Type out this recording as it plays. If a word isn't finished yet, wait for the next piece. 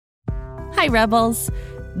Hi, Rebels.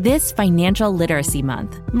 This Financial Literacy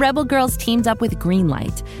Month, Rebel Girls teamed up with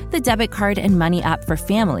Greenlight, the debit card and money app for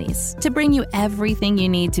families, to bring you everything you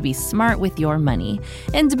need to be smart with your money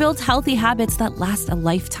and to build healthy habits that last a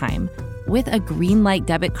lifetime. With a Greenlight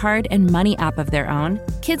debit card and money app of their own,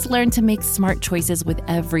 kids learn to make smart choices with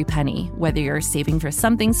every penny, whether you're saving for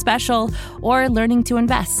something special or learning to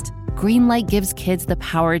invest. Greenlight gives kids the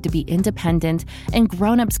power to be independent, and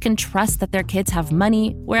grown-ups can trust that their kids have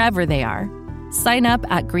money wherever they are. Sign up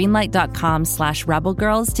at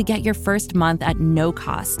greenlight.com/rebelgirls to get your first month at no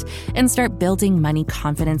cost and start building money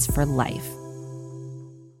confidence for life.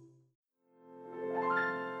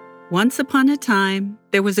 Once upon a time,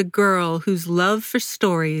 there was a girl whose love for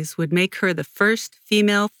stories would make her the first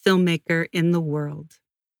female filmmaker in the world.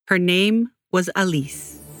 Her name was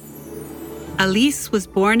Alice. Alice was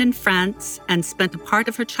born in France and spent a part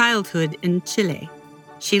of her childhood in Chile.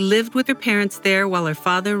 She lived with her parents there while her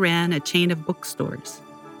father ran a chain of bookstores.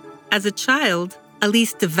 As a child,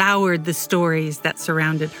 Alice devoured the stories that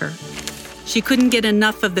surrounded her. She couldn't get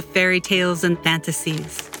enough of the fairy tales and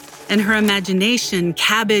fantasies. In her imagination,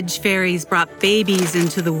 cabbage fairies brought babies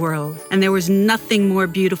into the world, and there was nothing more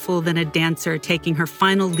beautiful than a dancer taking her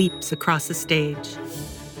final leaps across a stage.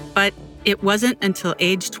 But it wasn't until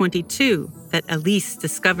age 22 that Alice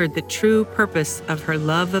discovered the true purpose of her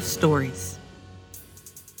love of stories.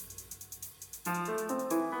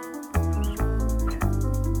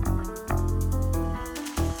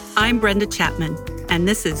 I'm Brenda Chapman, and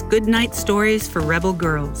this is Goodnight Stories for Rebel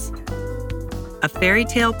Girls, a fairy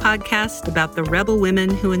tale podcast about the rebel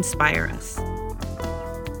women who inspire us.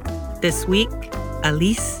 This week,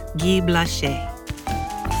 Alice Guy Blache.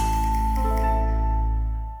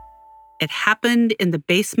 It happened in the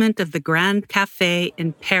basement of the Grand Café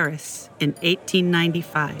in Paris in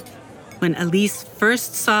 1895, when Alice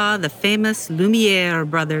first saw the famous Lumière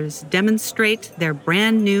brothers demonstrate their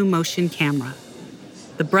brand new motion camera.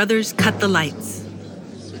 The brothers cut the lights.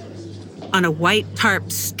 On a white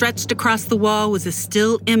tarp stretched across the wall was a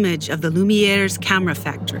still image of the Lumière's camera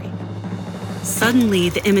factory. Suddenly,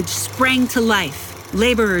 the image sprang to life.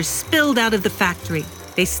 Laborers spilled out of the factory.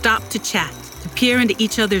 They stopped to chat, to peer into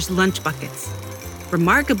each other's lunch buckets.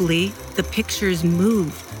 Remarkably, the pictures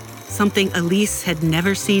moved, something Alice had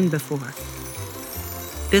never seen before.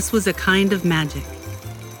 This was a kind of magic.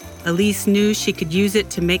 Alice knew she could use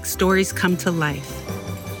it to make stories come to life.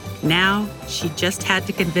 Now, she just had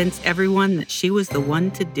to convince everyone that she was the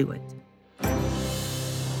one to do it.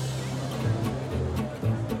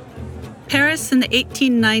 Paris in the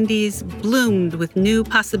 1890s bloomed with new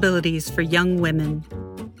possibilities for young women.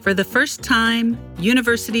 For the first time,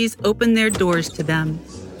 universities opened their doors to them,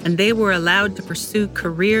 and they were allowed to pursue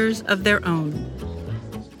careers of their own.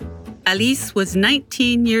 Alice was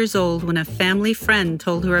 19 years old when a family friend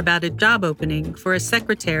told her about a job opening for a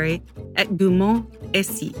secretary at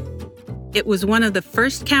Gaumont-Essy. It was one of the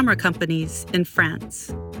first camera companies in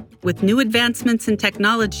France. With new advancements in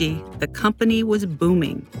technology, the company was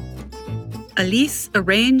booming. Alice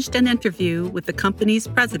arranged an interview with the company's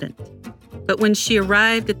president, but when she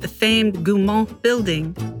arrived at the famed Gaumont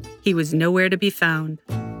building, he was nowhere to be found.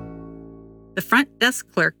 The front desk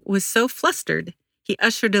clerk was so flustered, he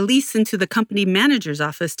ushered Alice into the company manager's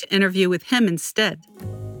office to interview with him instead.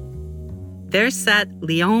 There sat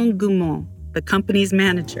Léon Gaumont, the company's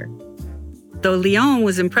manager. Though Léon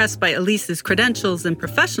was impressed by Alice's credentials and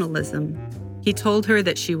professionalism, he told her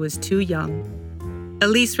that she was too young.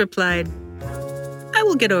 Alice replied, "I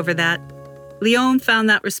will get over that." Léon found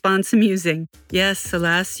that response amusing. "Yes,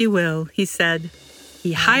 alas, you will," he said.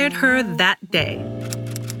 He hired her that day.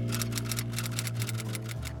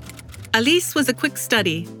 Alice was a quick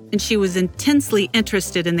study, and she was intensely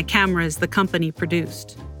interested in the cameras the company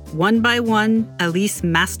produced. One by one, Alice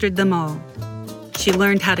mastered them all. She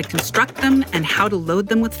learned how to construct them and how to load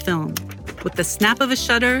them with film. With the snap of a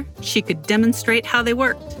shutter, she could demonstrate how they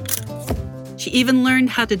worked. She even learned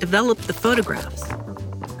how to develop the photographs.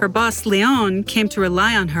 Her boss, Léon, came to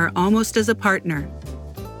rely on her almost as a partner.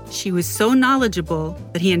 She was so knowledgeable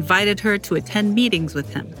that he invited her to attend meetings with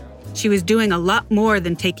him. She was doing a lot more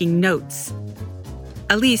than taking notes.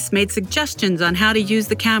 Alice made suggestions on how to use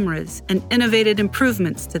the cameras and innovated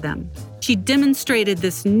improvements to them. She demonstrated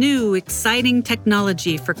this new, exciting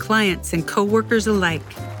technology for clients and co-workers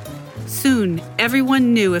alike. Soon,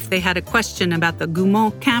 everyone knew if they had a question about the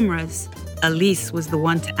Gaumont cameras, Alice was the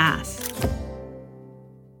one to ask.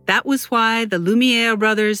 That was why the Lumière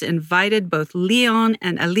brothers invited both Léon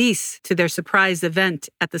and Alice to their surprise event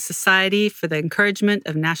at the Society for the Encouragement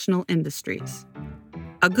of National Industries.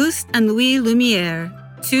 Auguste and Louis Lumière,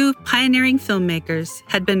 two pioneering filmmakers,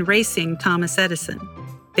 had been racing Thomas Edison.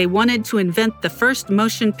 They wanted to invent the first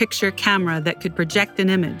motion picture camera that could project an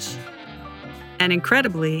image. And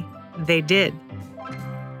incredibly, they did.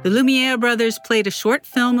 The Lumiere brothers played a short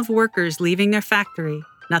film of workers leaving their factory.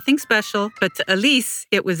 Nothing special, but to Alice,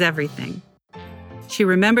 it was everything. She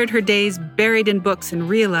remembered her days buried in books and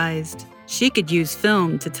realized she could use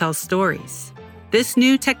film to tell stories. This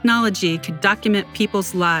new technology could document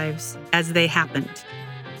people's lives as they happened.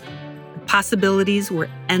 The possibilities were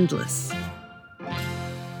endless.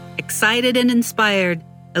 Excited and inspired,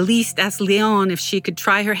 Alice asked Leon if she could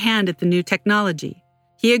try her hand at the new technology.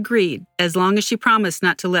 He agreed, as long as she promised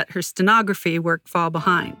not to let her stenography work fall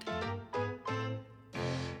behind.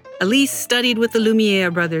 Alice studied with the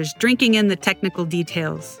Lumiere brothers, drinking in the technical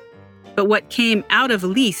details. But what came out of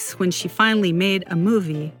Alice when she finally made a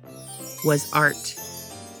movie was art.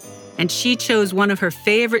 And she chose one of her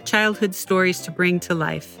favorite childhood stories to bring to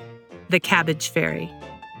life, The Cabbage Fairy.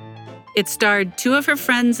 It starred two of her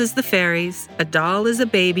friends as the fairies, a doll as a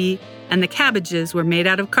baby, and the cabbages were made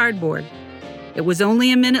out of cardboard. It was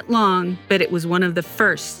only a minute long, but it was one of the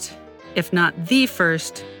first, if not the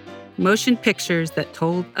first, motion pictures that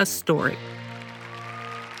told a story.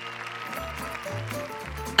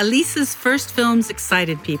 Alice's first films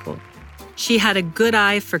excited people. She had a good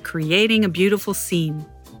eye for creating a beautiful scene.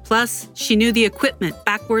 Plus, she knew the equipment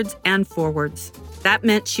backwards and forwards. That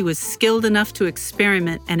meant she was skilled enough to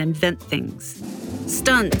experiment and invent things.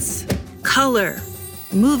 Stunts, color,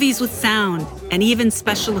 movies with sound, and even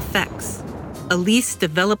special effects. Alice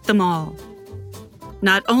developed them all.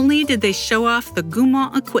 Not only did they show off the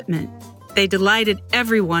Gaumont equipment, they delighted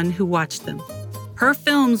everyone who watched them. Her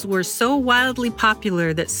films were so wildly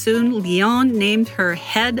popular that soon Leon named her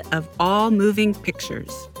head of all moving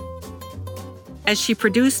pictures. As she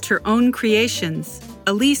produced her own creations,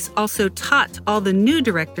 Alice also taught all the new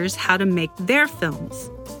directors how to make their films.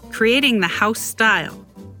 Creating the house style,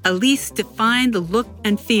 Alice defined the look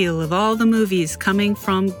and feel of all the movies coming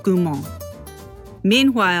from Gaumont.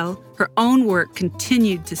 Meanwhile, her own work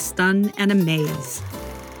continued to stun and amaze.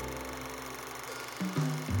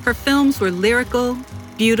 Her films were lyrical,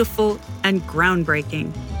 beautiful, and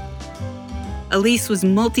groundbreaking. Alice was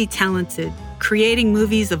multi-talented, creating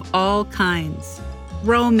movies of all kinds: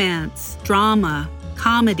 romance, drama,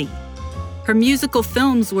 comedy. Her musical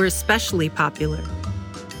films were especially popular.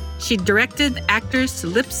 She directed actors to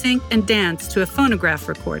lip-sync and dance to a phonograph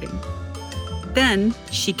recording. Then,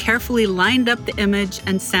 she carefully lined up the image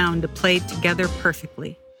and sound to play together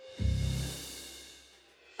perfectly.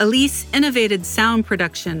 Alice innovated sound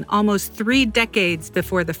production almost 3 decades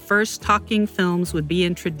before the first talking films would be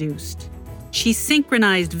introduced. She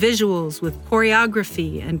synchronized visuals with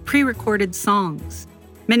choreography and pre-recorded songs.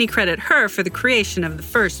 Many credit her for the creation of the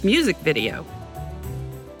first music video.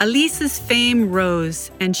 Alice's fame rose,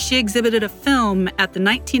 and she exhibited a film at the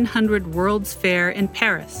 1900 World's Fair in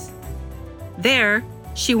Paris. There,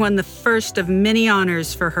 she won the first of many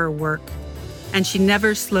honors for her work, and she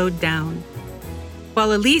never slowed down.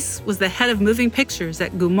 While Alice was the head of moving pictures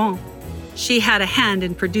at Gaumont, she had a hand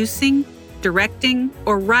in producing, directing,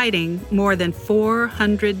 or writing more than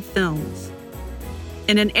 400 films.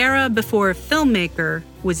 In an era before filmmaker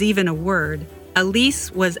was even a word,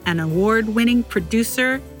 Alice was an award-winning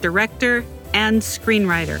producer, director, and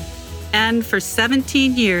screenwriter. And for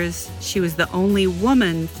 17 years, she was the only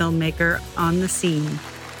woman filmmaker on the scene.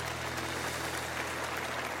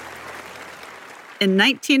 In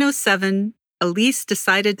 1907, Alice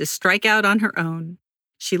decided to strike out on her own.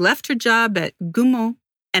 She left her job at Gaumont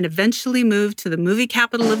and eventually moved to the movie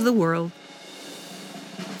capital of the world,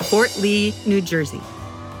 Fort Lee, New Jersey.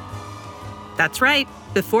 That's right,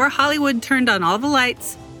 before Hollywood turned on all the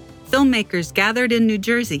lights, filmmakers gathered in New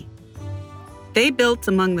Jersey. They built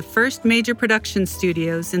among the first major production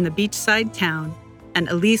studios in the beachside town, and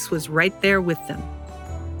Alice was right there with them.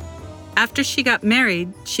 After she got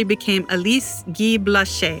married, she became Alice Guy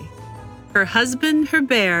Blache. Her husband,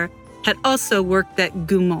 Herbert, had also worked at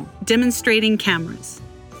Gaumont, demonstrating cameras.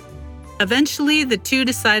 Eventually, the two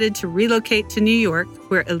decided to relocate to New York,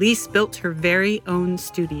 where Alice built her very own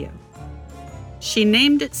studio. She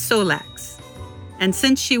named it Solax, and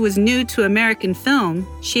since she was new to American film,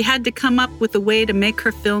 she had to come up with a way to make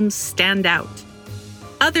her films stand out.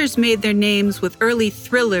 Others made their names with early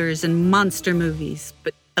thrillers and monster movies,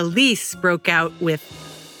 but Alice broke out with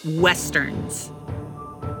westerns.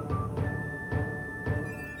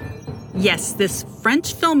 Yes, this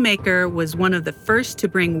French filmmaker was one of the first to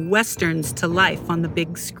bring westerns to life on the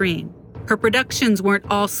big screen. Her productions weren't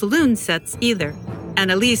all saloon sets either.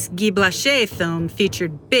 An Alice Guy Blache film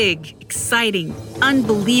featured big, exciting,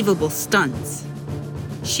 unbelievable stunts.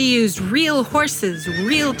 She used real horses,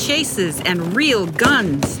 real chases, and real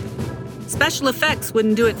guns. Special effects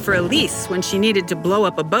wouldn't do it for Alice when she needed to blow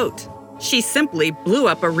up a boat. She simply blew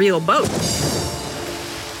up a real boat.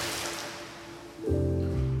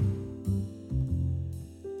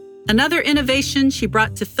 Another innovation she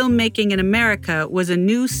brought to filmmaking in America was a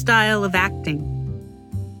new style of acting.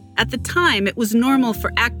 At the time, it was normal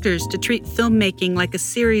for actors to treat filmmaking like a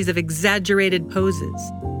series of exaggerated poses.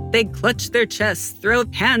 They'd clutch their chests, throw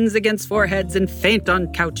hands against foreheads, and faint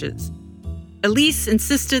on couches. Alice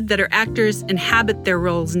insisted that her actors inhabit their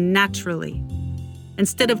roles naturally.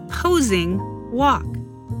 Instead of posing, walk.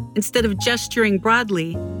 Instead of gesturing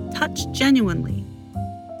broadly, touch genuinely.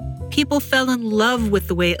 People fell in love with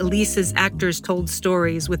the way Alice's actors told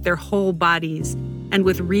stories with their whole bodies and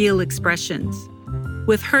with real expressions.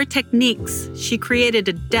 With her techniques, she created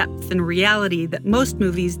a depth and reality that most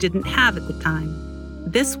movies didn't have at the time.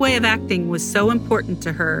 This way of acting was so important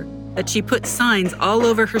to her that she put signs all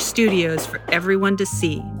over her studios for everyone to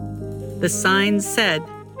see. The signs said,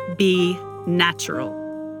 "Be natural."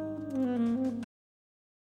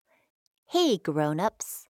 Hey,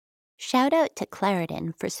 grown-ups. Shout out to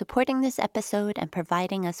Clarendon for supporting this episode and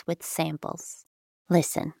providing us with samples.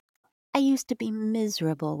 Listen, I used to be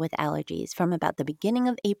miserable with allergies from about the beginning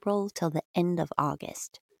of April till the end of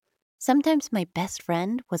August. Sometimes my best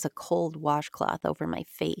friend was a cold washcloth over my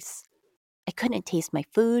face. I couldn't taste my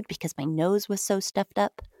food because my nose was so stuffed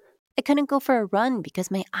up. I couldn't go for a run because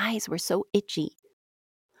my eyes were so itchy.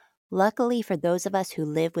 Luckily for those of us who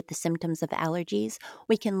live with the symptoms of allergies,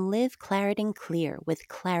 we can live Claritin Clear with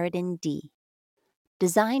Claritin D.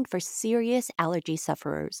 Designed for serious allergy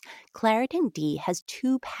sufferers, Claritin D has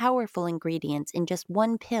 2 powerful ingredients in just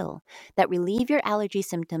one pill that relieve your allergy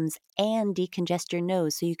symptoms and decongest your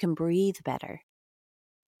nose so you can breathe better.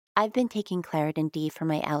 I've been taking Claritin D for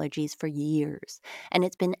my allergies for years, and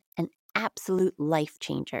it's been an absolute life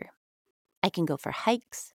changer. I can go for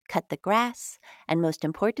hikes, cut the grass, and most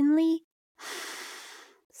importantly,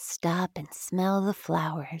 stop and smell the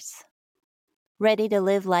flowers. Ready to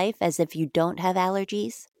live life as if you don't have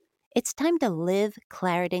allergies? It's time to live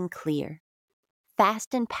Claritin Clear.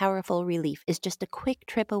 Fast and powerful relief is just a quick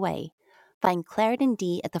trip away. Find Claritin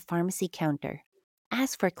D at the pharmacy counter.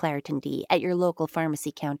 Ask for Claritin D at your local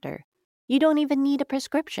pharmacy counter. You don't even need a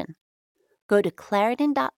prescription. Go to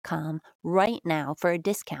Claritin.com right now for a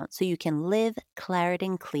discount so you can live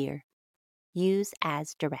Claritin Clear. Use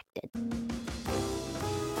as directed.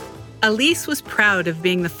 Alice was proud of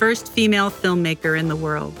being the first female filmmaker in the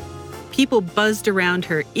world. People buzzed around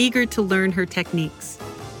her, eager to learn her techniques.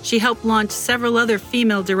 She helped launch several other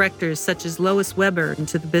female directors such as Lois Weber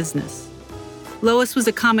into the business. Lois was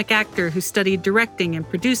a comic actor who studied directing and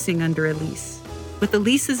producing under Alice. With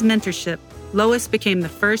Alice's mentorship, Lois became the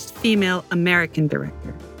first female American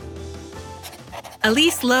director.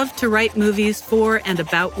 Alice loved to write movies for and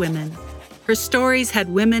about women. Her stories had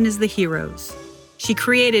women as the heroes. She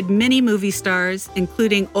created many movie stars,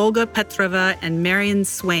 including Olga Petrova and Marion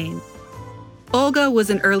Swain. Olga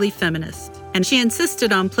was an early feminist, and she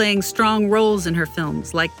insisted on playing strong roles in her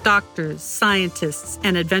films like doctors, scientists,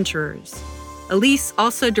 and adventurers. Alice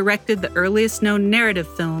also directed the earliest known narrative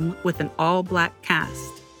film with an all-black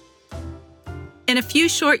cast. In a few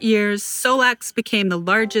short years, Solax became the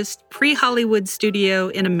largest pre-Hollywood studio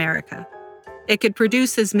in America. It could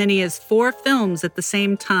produce as many as 4 films at the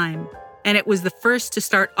same time, and it was the first to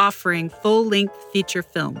start offering full-length feature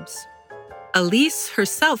films. Alice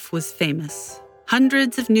herself was famous.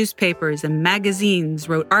 Hundreds of newspapers and magazines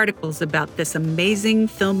wrote articles about this amazing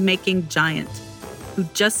filmmaking giant, who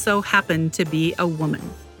just so happened to be a woman.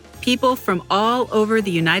 People from all over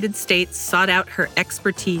the United States sought out her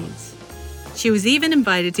expertise. She was even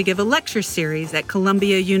invited to give a lecture series at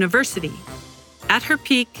Columbia University. At her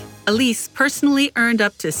peak, Alice personally earned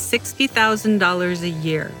up to $60,000 a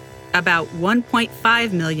year, about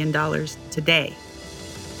 $1.5 million today.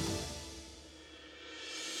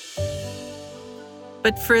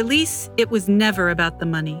 But for Alice, it was never about the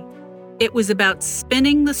money. It was about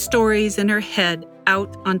spinning the stories in her head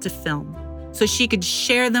out onto film so she could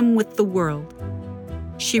share them with the world.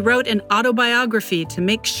 She wrote an autobiography to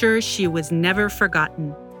make sure she was never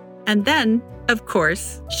forgotten. And then, of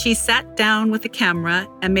course, she sat down with a camera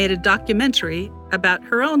and made a documentary about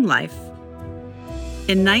her own life.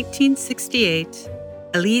 In 1968,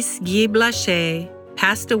 Alice Guy Blache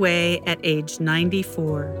passed away at age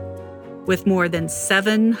 94, with more than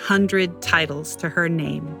 700 titles to her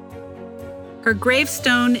name. Her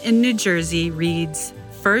gravestone in New Jersey reads,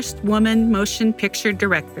 First Woman Motion Picture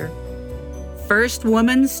Director, First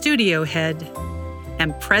Woman Studio Head,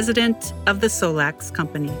 and President of the Solax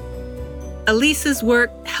Company. Alice's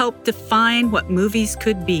work helped define what movies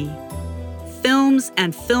could be. Films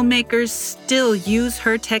and filmmakers still use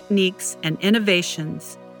her techniques and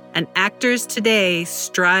innovations, and actors today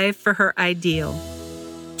strive for her ideal,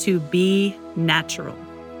 to be natural.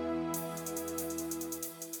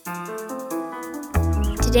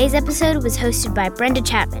 Today's episode was hosted by Brenda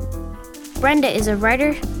Chapman. Brenda is a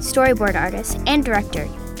writer, storyboard artist, and director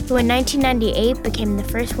who in 1998 became the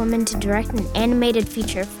first woman to direct an animated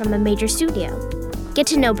feature from a major studio. Get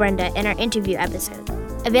to know Brenda in our interview episode,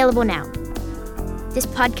 available now. This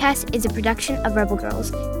podcast is a production of Rebel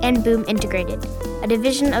Girls and Boom Integrated, a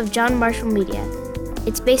division of John Marshall Media.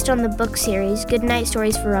 It's based on the book series Goodnight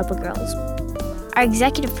Stories for Rebel Girls. Our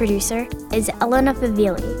executive producer is Elena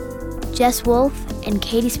Favilli, Jess Wolfe, and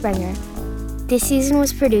Katie Sprenger. This season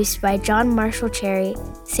was produced by John Marshall Cheary,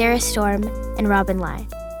 Sarah Storm, and Robin Lai.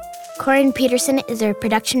 Corinne Peterson is our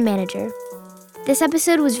production manager. This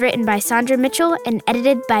episode was written by Saundra Mitchell and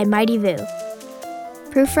edited by Mighty Vu.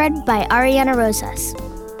 Proofread by Ariana Rosas.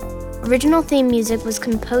 Original theme music was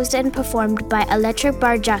composed and performed by Elettra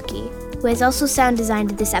Bargiacchi, who has also sound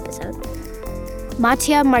designed this episode.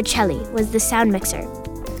 Mattia Marcelli was the sound mixer.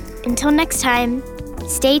 Until next time,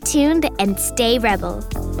 stay tuned and stay rebel.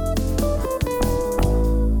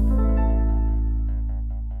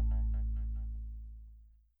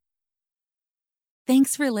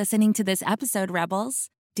 Thanks for listening to this episode, Rebels.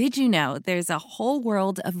 Did you know there's a whole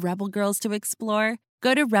world of Rebel Girls to explore?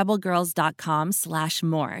 Go to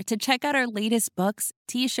rebelgirls.com/more to check out our latest books,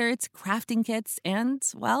 t-shirts, crafting kits, and,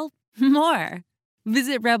 well, more.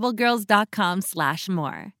 Visit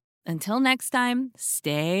rebelgirls.com/more. Until next time,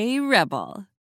 stay rebel.